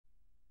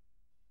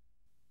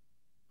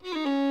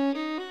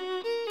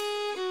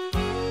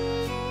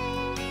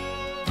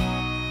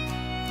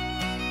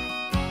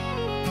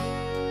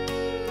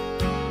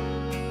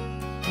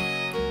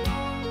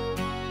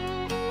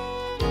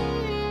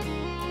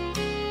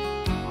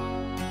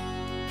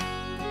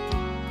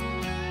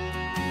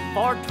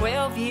For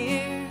 12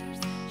 years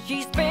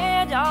she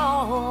spent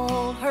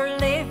all her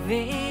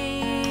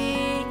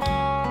living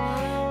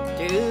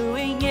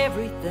doing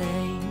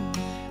everything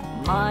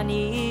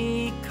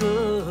money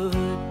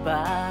could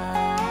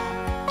buy.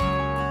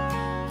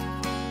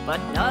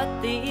 But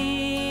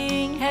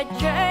nothing had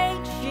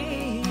changed,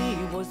 she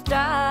was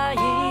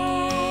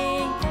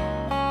dying,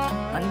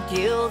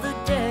 until the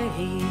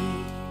day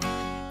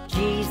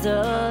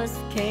Jesus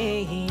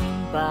came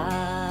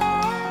by.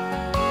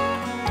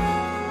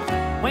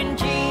 When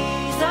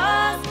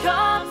Jesus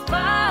comes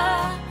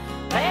by,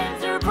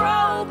 plans are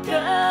broken,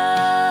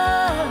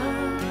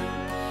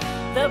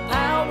 the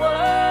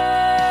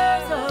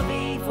powers of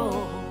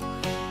evil,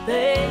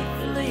 they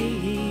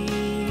flee.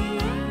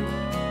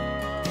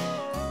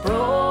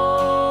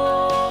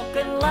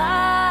 Broken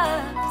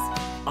lives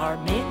are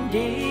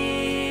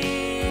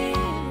mended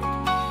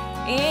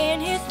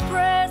in His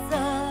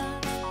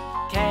presence,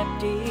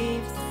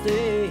 captives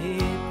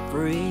set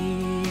free.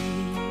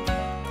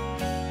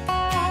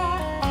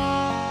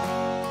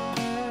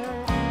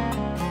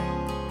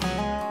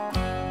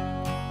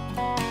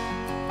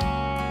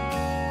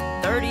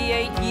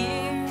 38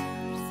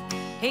 years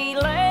he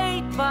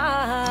laid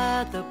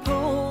by the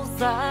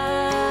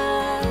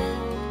poolside,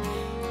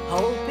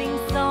 hoping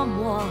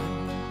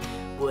someone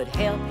would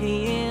help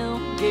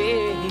him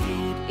get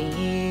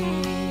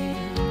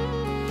in.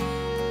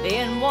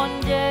 Then one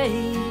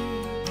day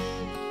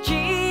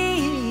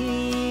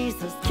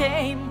Jesus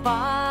came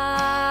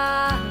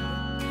by,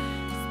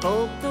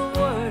 spoke the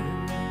word,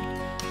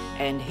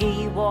 and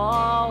he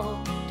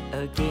walked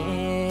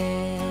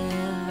again.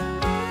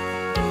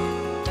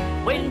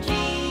 When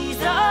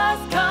Jesus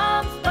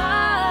comes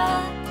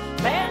by,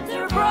 plans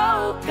are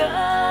broken,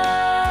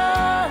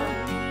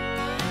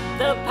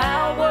 the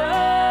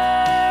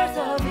powers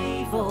of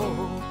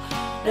evil,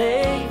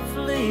 they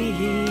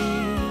flee.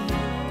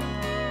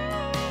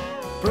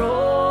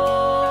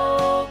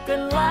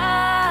 Broken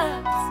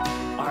lives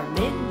are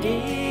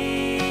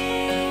mended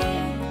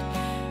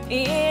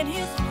in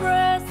His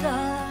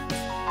presence,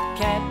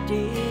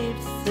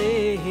 captives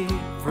set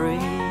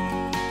free.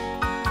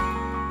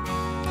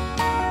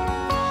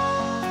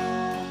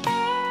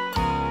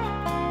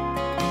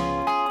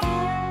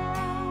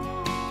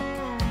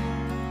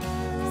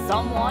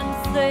 Someone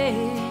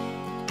said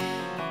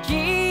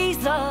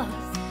Jesus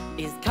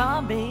is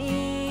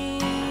coming.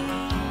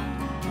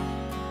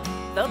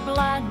 The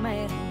blind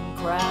man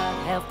cried,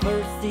 have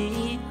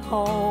mercy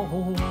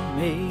on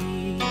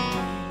me.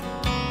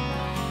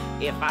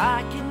 If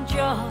I can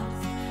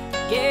just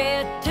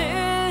get to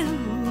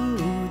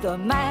the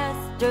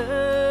Master,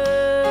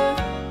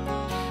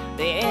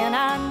 then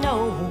I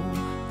know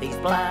these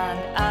blind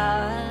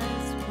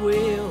eyes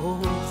will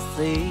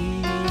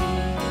see.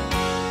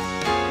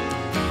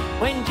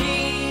 When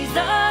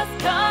Jesus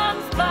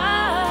comes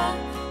by,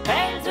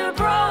 chains are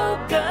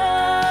broken,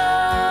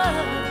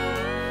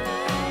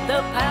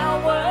 the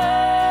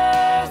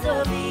powers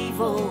of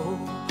evil,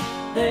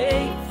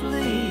 they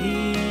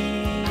flee.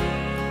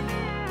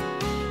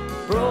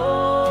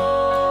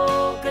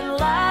 Broken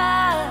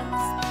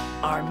lives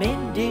are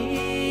mended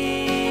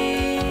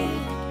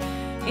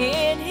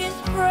in His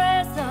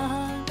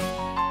presence,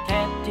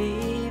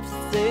 captives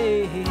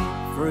set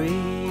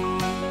free.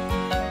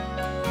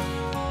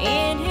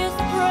 In His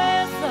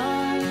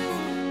presence,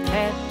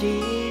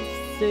 captives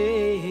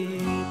set